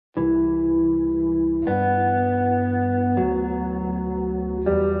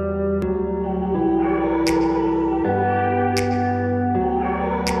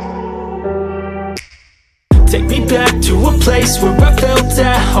to a place where I felt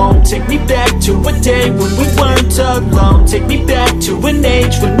at home. Take me back to a day when we weren't alone. Take me back to an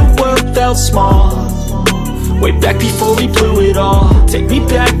age when the world felt small, way back before we blew it all. Take me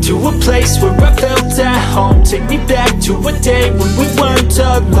back to a place where I felt at home. Take me back to a day when we weren't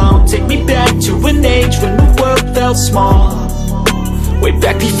alone. Take me back to an age when the world felt small, way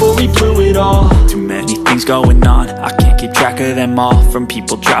back before we blew it all. Too many things going on, I can't keep track of them all. From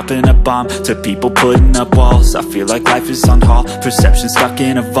people dropping a bomb to people putting up walls. I feel like life is on hold, perception stuck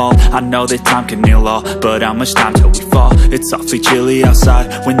in a vault. I know that time can heal all, but how much time till we fall? It's awfully chilly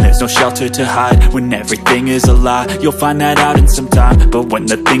outside when there's no shelter to hide. When everything is a lie, you'll find that out in some time. But when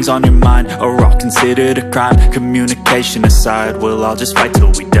the things on your mind are all considered a crime, communication aside, we'll all just fight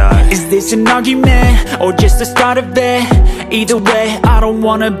till we die. Is this an argument or just the start of it? Either way, I don't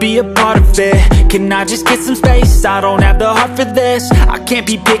wanna be a part of it. Can I just get some space? I don't have the heart for this. I can't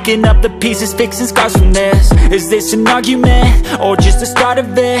be picking up the pieces, fixing scars from this. Is this an argument or just the start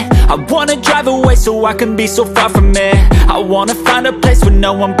of it? I wanna drive away so I can be so far from it. I wanna find a place where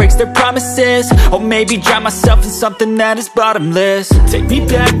no one breaks their promises, or maybe drown myself in something that is bottomless. Take me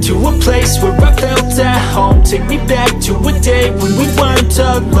back to a place where I felt at home. Take me back to a day when we weren't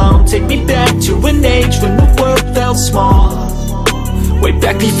alone. Take me back to an age when the world felt small, way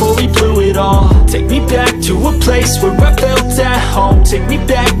back before we blew it all. Take me back to a place where I felt at home. Take me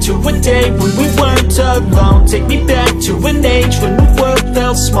back to a day when we weren't alone. Take me back to an age when the world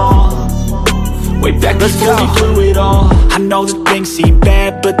felt small, way back before we blew it all. I know that things seem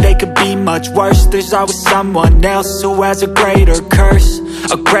bad, but they could be much worse. There's always someone else who has a greater curse,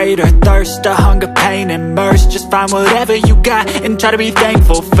 a greater thirst, a hunger, pain, and mercy. Just find whatever you got and try to be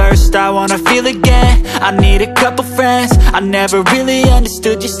thankful first. I wanna feel again, I need a couple friends. I never really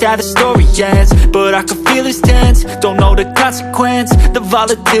understood just how the story ends, but I can feel it's tense, don't know the consequence. The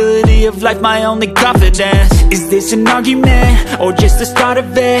volatility of life, my only confidence. Is this an argument or just the start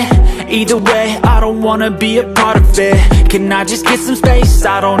of it? Either way, I don't wanna be a part of it. Can I just get some space?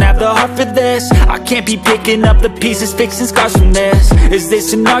 I don't have the heart for this. I can't be picking up the pieces, fixing scars from this. Is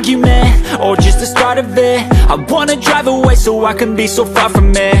this an argument or just the start of it? I wanna drive away so I can be so far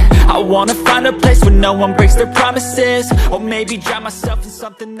from it. I wanna find a place where no one breaks their promises, or maybe drown myself in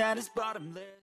something that is bottomless.